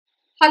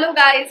Hello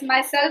guys,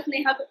 myself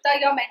Neha Gupta,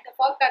 your mentor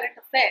for current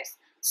affairs.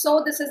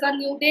 So this is a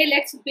new day.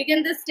 Let's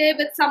begin this day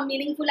with some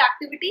meaningful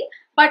activity.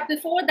 But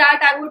before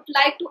that, I would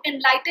like to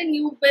enlighten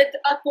you with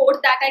a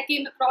quote that I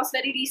came across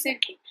very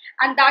recently.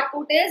 And that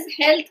quote is,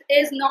 health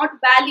is not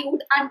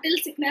valued until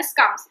sickness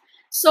comes.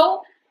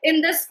 So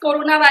in this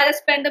coronavirus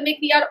pandemic,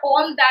 we are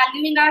all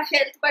valuing our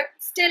health, but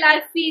still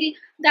I feel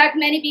that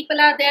many people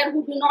are there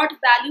who do not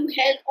value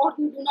health, or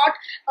who do not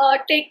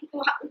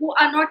who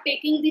are not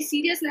taking the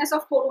seriousness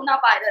of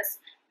coronavirus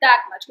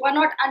that much, who are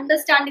not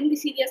understanding the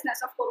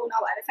seriousness of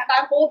coronavirus. And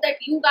I hope that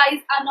you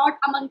guys are not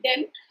among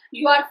them.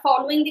 You are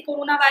following the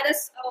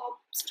coronavirus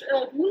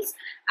rules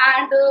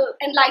and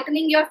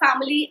enlightening your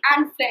family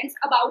and friends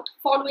about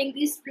following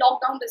these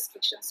lockdown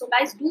restrictions. So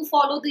guys, do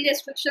follow the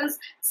restrictions.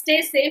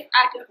 Stay safe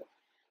at your home.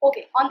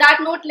 Okay, on that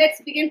note,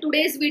 let's begin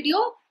today's video.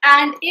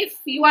 And if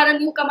you are a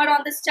newcomer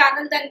on this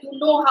channel, then you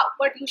know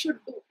what you should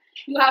do.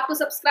 You have to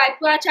subscribe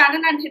to our channel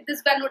and hit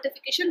this bell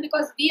notification,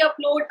 because we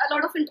upload a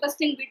lot of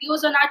interesting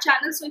videos on our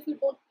channel. So if you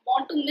don't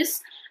want to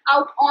miss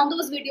out on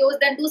those videos,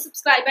 then do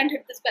subscribe and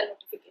hit this bell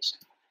notification.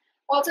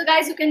 Also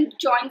guys, you can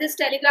join this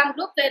Telegram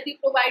group where we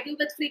provide you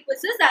with free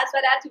quizzes, as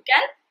well as you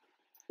can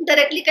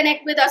directly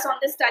connect with us on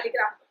this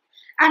Telegram group.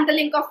 And the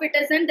link of it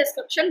is in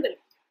description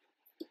below.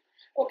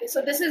 Okay,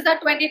 so this is the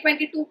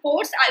 2022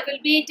 course. I will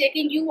be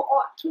taking you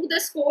through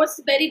this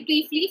course very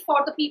briefly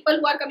for the people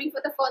who are coming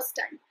for the first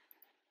time.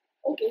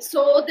 Okay,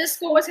 so this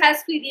course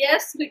has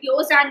PDFs,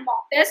 videos and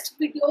mock test.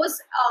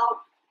 Videos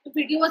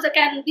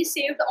can be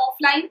saved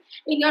offline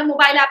in your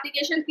mobile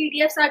application.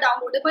 PDFs are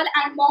downloadable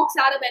and mocks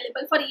are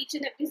available for each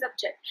and every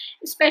subject,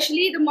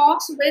 especially the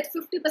mocks with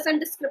 50%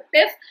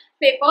 descriptive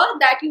paper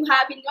that you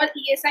have in your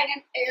ESI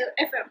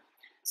and FM.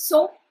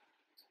 So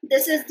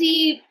this is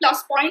the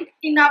plus point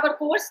in our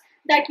course,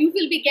 that you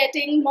will be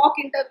getting mock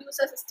interviews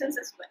assistance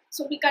as well.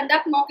 So we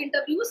conduct mock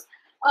interviews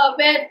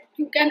where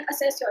you can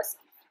assess yourself.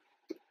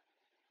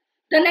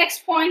 The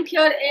next point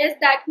here is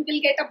that you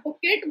will get a book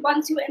kit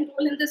once you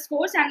enroll in this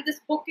course, and this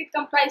book kit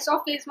comprises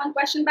of phase 1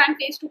 question bank,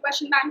 phase 2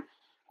 question bank,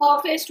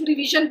 phase 2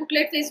 revision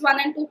booklet, phase 1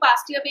 and 2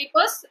 past year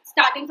papers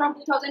starting from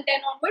 2010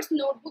 onwards,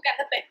 notebook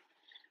and a pen.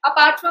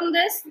 Apart from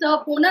this,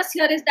 the bonus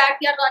here is that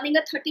we are running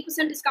a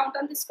 30% discount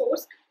on this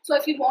course. So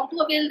if you want to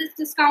avail this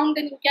discount,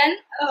 then you can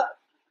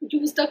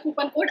use the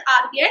coupon code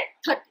RBI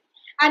 30.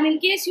 And in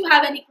case you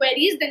have any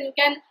queries, then you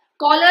can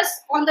call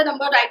us on the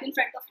number right in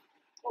front of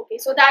you. Okay,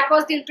 so that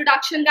was the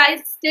introduction,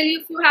 guys. Still,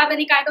 if you have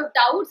any kind of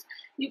doubts,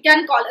 you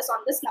can call us on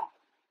this number.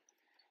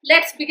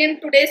 Let's begin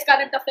today's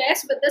current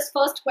affairs with this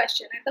first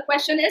question. And the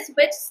question is,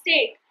 which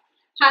state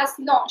has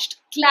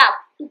launched CLAP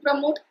to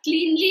promote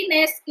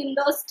cleanliness in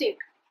the state?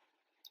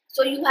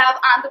 So you have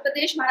Andhra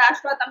Pradesh,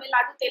 Maharashtra, Tamil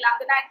Nadu,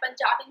 Telangana and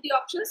Punjab in the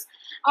options.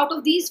 Out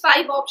of these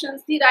 5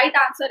 options, the right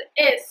answer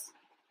is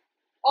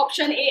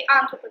option A,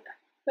 Andhra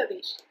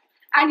Pradesh.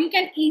 And you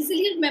can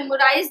easily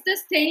memorize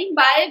this thing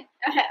by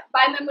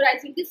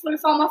memorizing the full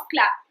form of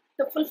CLAP.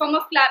 The full form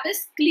of CLAP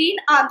is Clean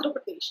Andhra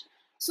Pradesh.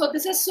 So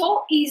this is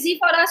so easy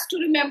for us to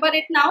remember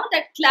it now,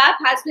 that CLAP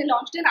has been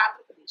launched in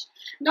Andhra Pradesh.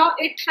 Now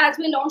it has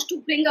been launched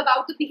to bring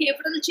about the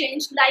behavioral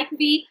change like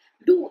we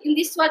do in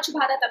the Swachh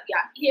Bharat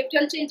Abhiyan,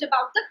 behavioral change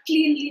about the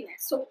cleanliness.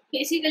 So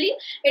basically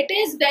it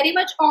is very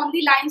much on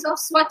the lines of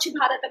Swachh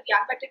Bharat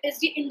Abhiyan, but it is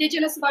the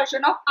indigenous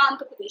version of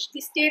Andhra Pradesh, the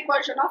state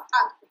version of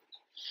Andhra Pradesh.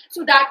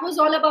 So that was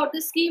all about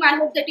this scheme. I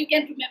hope that you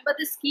can remember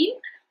this scheme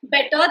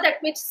better,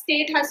 that which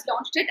state has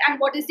launched it and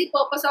what is the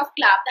purpose of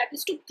CLAP. That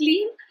is to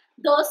clean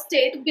the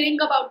state, bring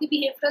about the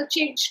behavioral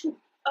change to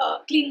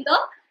clean the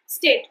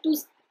state, to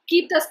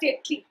keep the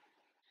state clean.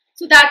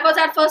 So that was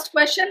our first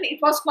question. It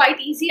was quite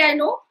easy, I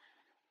know.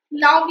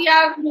 Now we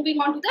are moving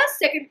on to the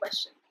second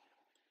question.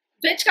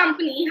 Which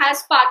company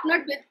has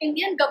partnered with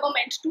Indian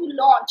government to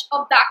launch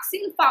a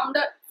vaccine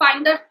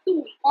finder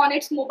tool on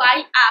its mobile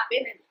app in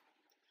India?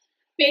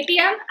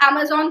 Paytm,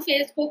 Amazon,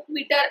 Facebook,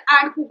 Twitter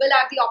and Google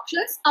are the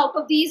options. Out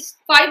of these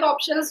 5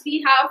 options,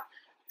 we have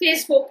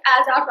Facebook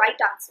as our right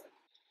answer.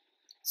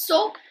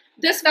 So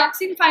this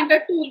vaccine finder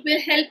tool will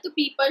help the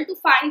people to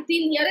find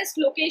the nearest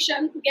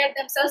location to get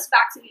themselves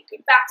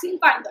vaccinated. Vaccine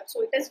finder.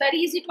 So it is very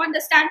easy to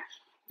understand.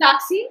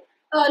 Vaccine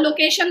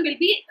location will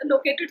be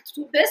located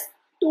through this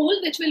tool,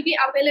 which will be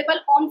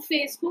available on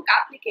Facebook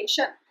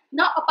application.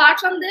 Now, apart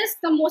from this,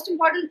 the most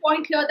important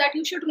point here that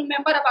you should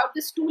remember about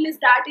this tool is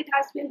that it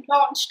has been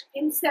launched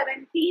in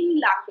 17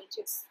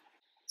 languages.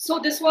 So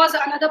this was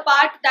another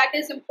part that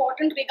is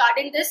important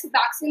regarding this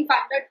vaccine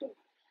finder tool.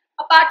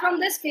 Apart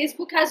from this,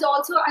 Facebook has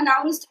also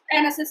announced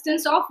an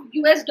assistance of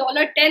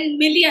 $10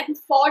 million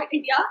for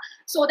India,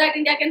 so that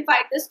India can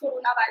fight this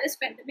coronavirus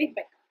pandemic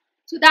better.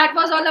 So that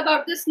was all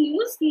about this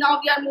news.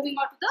 Now we are moving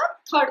on to the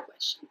third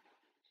question.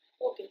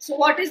 Okay, so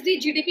what is the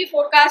GDP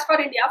forecast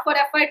for India for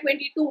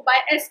FY22 by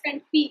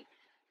S&P?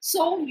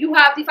 So you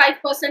have the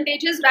 5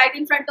 percentages right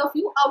in front of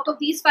you. Out of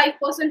these 5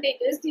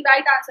 percentages, the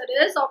right answer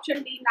is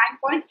option D,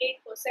 9.8%.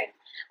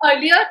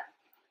 Earlier,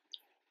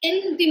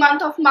 in the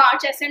month of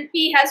March,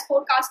 S&P has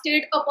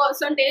forecasted a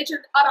percentage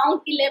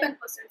around 11%.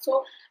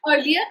 So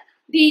earlier,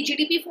 The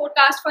GDP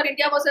forecast for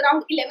India was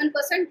around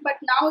 11%, but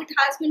now it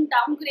has been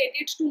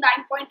downgraded to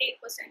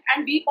 9.8%.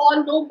 And we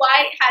all know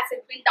why has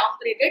it been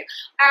downgraded.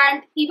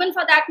 And even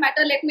for that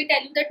matter, let me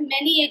tell you that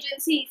many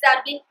agencies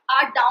are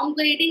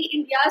downgrading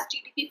India's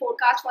GDP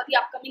forecast for the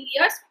upcoming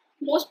years,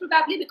 most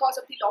probably because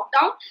of the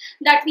lockdown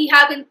that we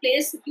have in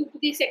place due to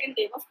the second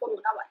wave of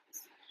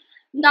coronavirus.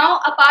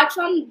 Now, apart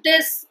from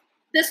this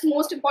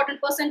most important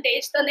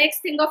percentage, the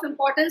next thing of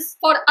importance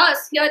for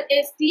us here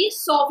is the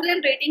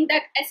sovereign rating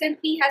that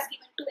S&P has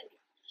given to India.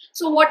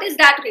 So what is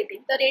that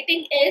rating? The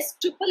rating is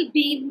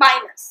BBB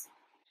minus,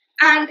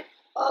 and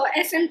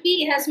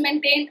S&P has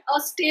maintained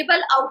a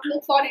stable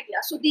outlook for India.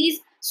 So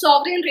these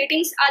sovereign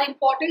ratings are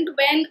important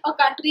when a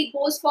country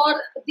goes for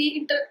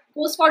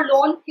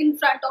loan in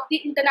front of the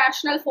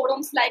international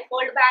forums like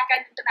World Bank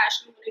and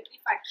International Monetary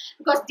Fund,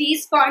 because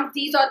these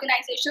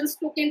organizations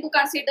took into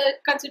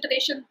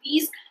consideration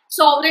these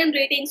sovereign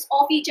ratings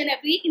of each and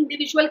every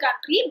individual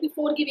country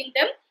before giving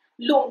them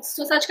loans.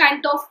 So such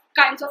kinds of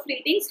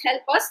ratings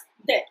help us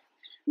there.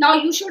 Now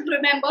you should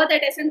remember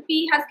that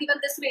S&P has given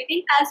this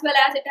rating as well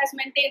as it has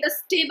maintained a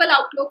stable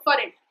outlook for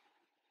it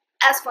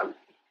as for now.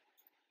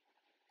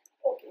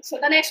 Okay, so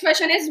the next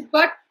question is,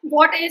 but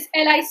what is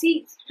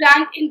LIC's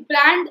rank in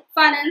Brand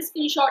Finance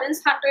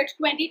Insurance 100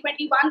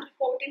 2021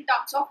 report in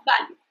terms of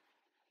value?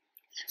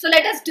 So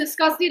let us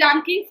discuss the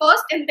ranking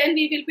first, and then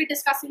we will be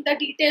discussing the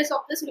details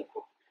of this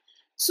report.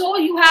 So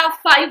you have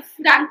 5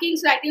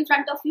 rankings right in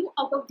front of you.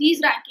 Out of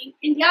these rankings,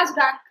 India's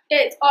rank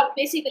is, or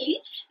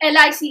basically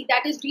LIC,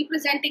 that is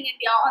representing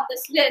India on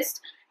this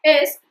list,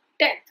 is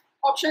 10th.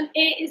 Option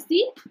A is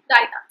the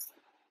right answer.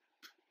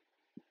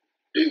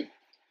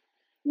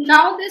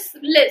 Now this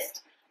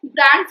list,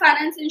 Brand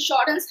Finance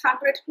Insurance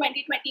 100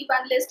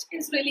 2021 list,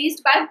 is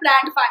released by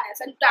Brand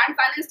Finance, and Brand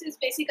Finance is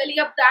basically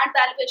a brand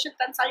valuation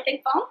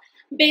consulting firm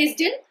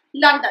based in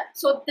London.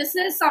 So this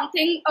is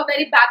something, a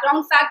very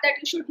background fact that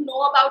you should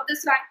know about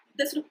this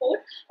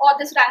report or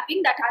this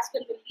ranking that has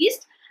been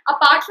released.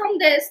 Apart from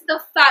this,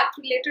 the fact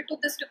related to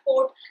this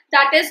report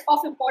that is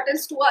of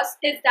importance to us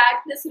is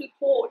that this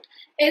report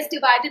is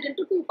divided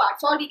into 2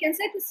 parts, or we can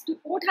say this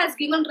report has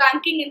given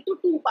ranking into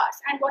 2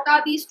 parts. And what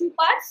are these 2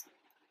 parts?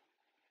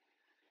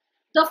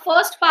 The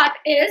first part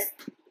is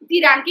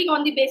the ranking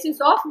on the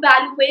basis of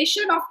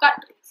valuation of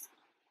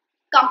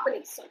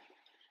companies.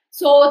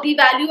 So the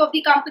value of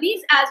the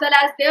companies as well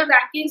as their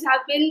rankings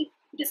have been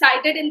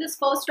decided in this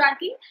first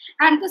ranking,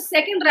 and the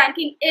second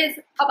ranking is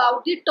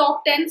about the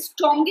top 10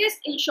 strongest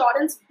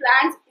insurance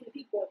brands in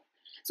the world.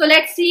 So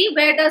let's see,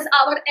 where does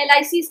our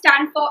LIC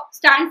stand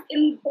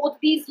in both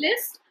these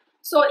lists.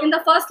 So in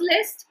the first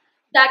list,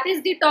 that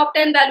is the top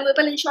 10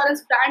 valuable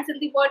insurance brands in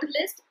the world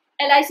list,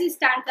 LIC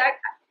stands at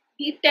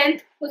the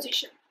 10th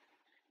position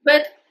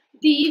with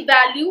the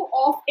value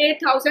of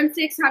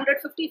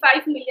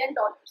 $8,655 million.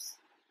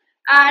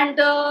 And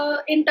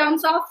in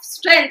terms of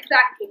strength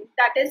ranking,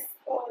 that is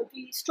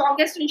the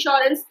strongest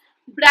insurance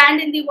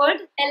brand in the world,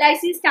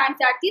 LIC stands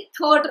at the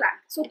 3rd rank.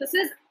 So this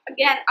is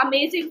again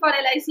amazing for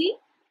LIC,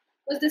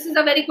 because this is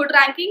a very good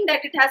ranking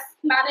that it has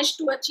managed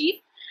to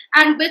achieve.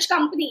 And which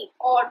company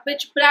or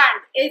which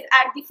brand is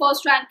at the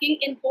first ranking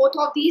in both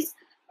of these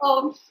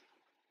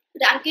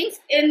rankings?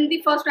 In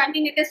the first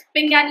ranking, it is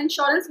Ping An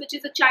Insurance, which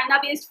is a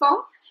China-based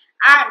firm,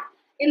 and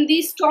in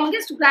the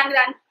strongest brand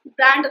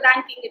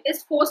ranking, it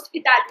is Post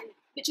Italian,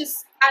 which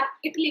is an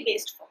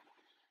Italy-based firm.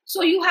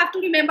 So you have to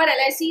remember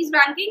LIC's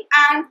ranking,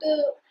 and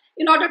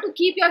in order to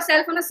keep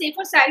yourself on a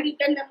safer side, you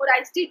can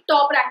memorize the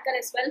top ranker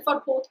as well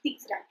for both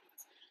these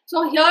rankings.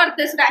 So here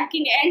this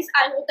ranking ends.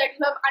 I hope that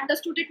you have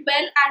understood it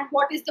well, and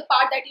what is the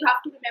part that you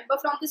have to remember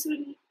from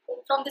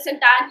this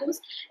entire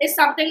news is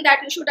something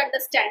that you should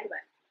understand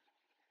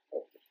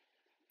well. Okay.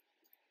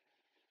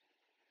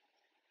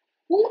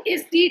 Who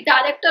is the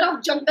director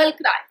of Jungle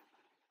Cry?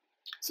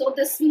 So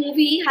this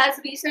movie has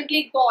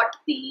recently got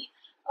the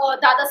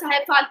Dada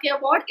Saheb Phalke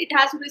Award. It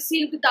has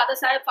received the Dada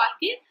Saheb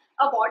Phalke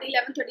Award,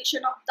 11th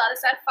edition of Dada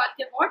Saheb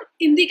Phalke Award,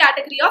 in the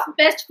category of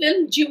Best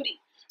Film Jury.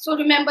 So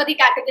remember the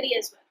category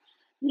as well.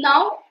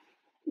 Now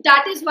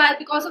that is why,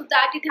 because of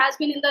that, it has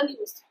been in the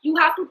news. You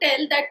have to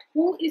tell that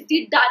who is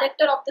the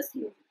director of this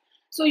movie.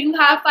 So you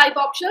have 5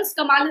 options: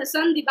 Kamal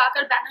Hassan,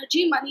 Dibakar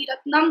Banerjee, Mani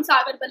Ratnam,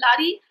 Sagar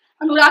Ballari,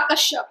 Anurag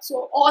Kashyap.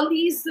 So all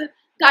these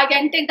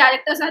gigantic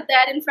directors are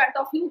there in front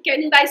of you.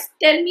 Can you guys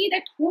tell me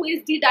that who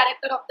is the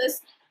director of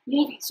this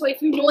movie? So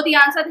if you know the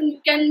answer, then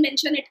you can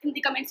mention it in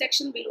the comment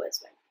section below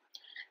as well.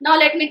 Now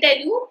let me tell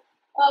you,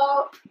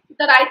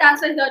 the right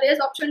answer here is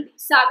option D,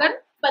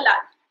 Sagar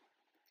Ballari.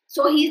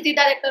 So he is the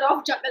director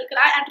of Jungle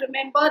Cry, and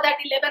remember that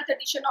 11th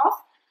edition of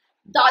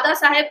Dada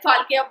Saheb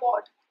Phalke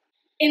Award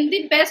in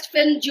the Best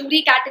Film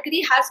Jury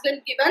category has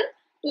been given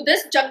to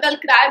this Jungle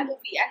Cry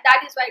movie, and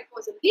that is why it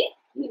was in the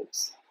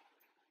news.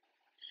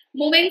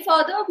 Moving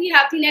further, we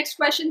have the next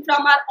question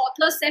from our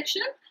authors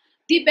section.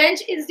 The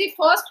Bench is the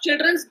first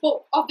children's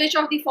book of which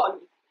of the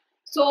following?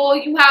 So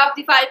you have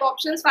the 5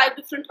 options, 5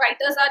 different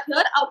writers are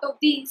here. Out of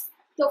these,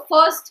 the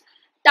first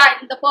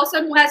time, the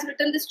person who has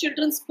written this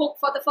children's book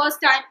for the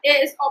first time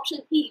is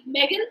option E,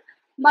 Meghan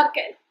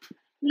Markle.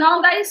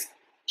 Now guys,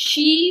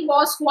 She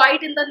was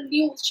quite in the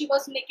news. She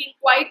was making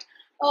quite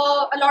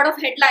a lot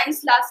of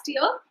headlines last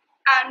year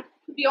and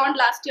beyond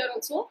last year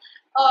also,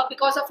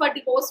 because of her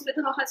divorce with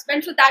her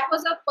husband. So that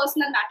was a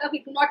personal matter. We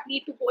do not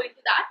need to go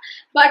into that.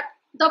 But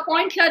the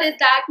point here is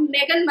that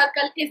Meghan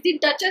Markle is the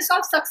Duchess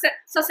of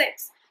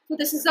Sussex. So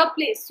this is her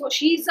place. So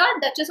she is a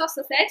Duchess of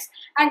Sussex,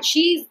 and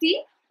she is the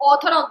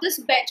author of this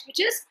Bench, which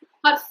is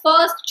her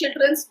first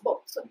children's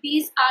book. So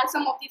these are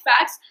some of the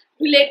facts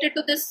related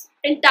to this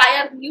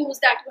entire news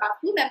that you have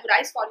to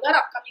memorize for your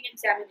upcoming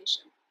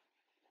examination.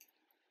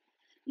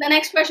 The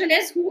next question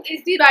is, who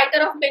is the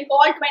writer of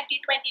Bengal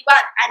 2021,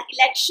 an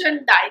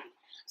election diary?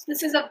 So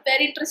this is a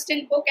very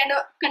interesting book and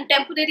a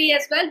contemporary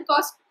as well,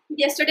 because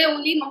yesterday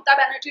only Mamata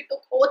Banerjee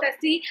took oath as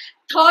the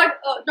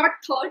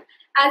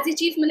as the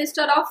Chief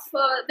Minister of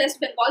West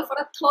Bengal for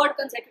a third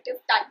consecutive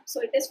time.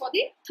 So it is for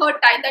the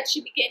third time that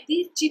she became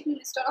the Chief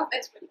Minister of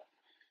West Bengal.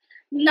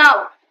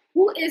 Now,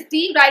 who is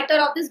the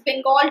writer of this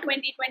Bengal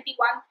 2021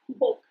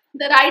 book?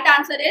 The right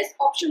answer is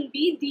option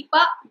B,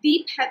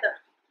 Deep Heather.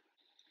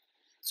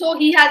 So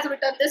he has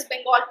written this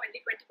Bengal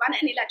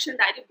 2021, an election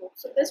diary book.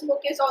 So this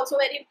book is also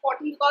very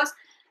important because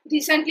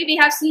recently we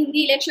have seen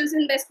the elections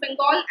in West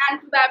Bengal, and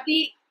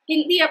probably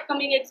in the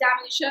upcoming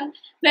examination,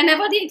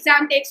 whenever the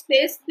exam takes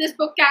place, this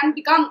book can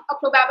become a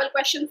probable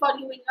question for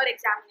you in your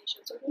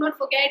examination. So do not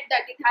forget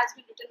that it has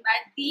been written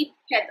by Deep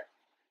Heather.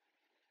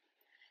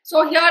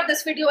 So here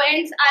this video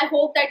ends. I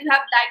hope that you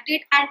have liked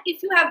it, and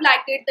if you have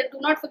liked it, then do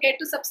not forget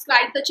to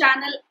subscribe the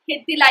channel,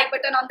 hit the like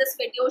button on this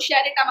video,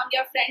 share it among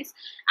your friends,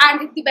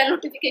 and hit the bell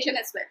notification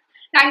as well.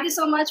 Thank you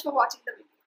so much for watching the video.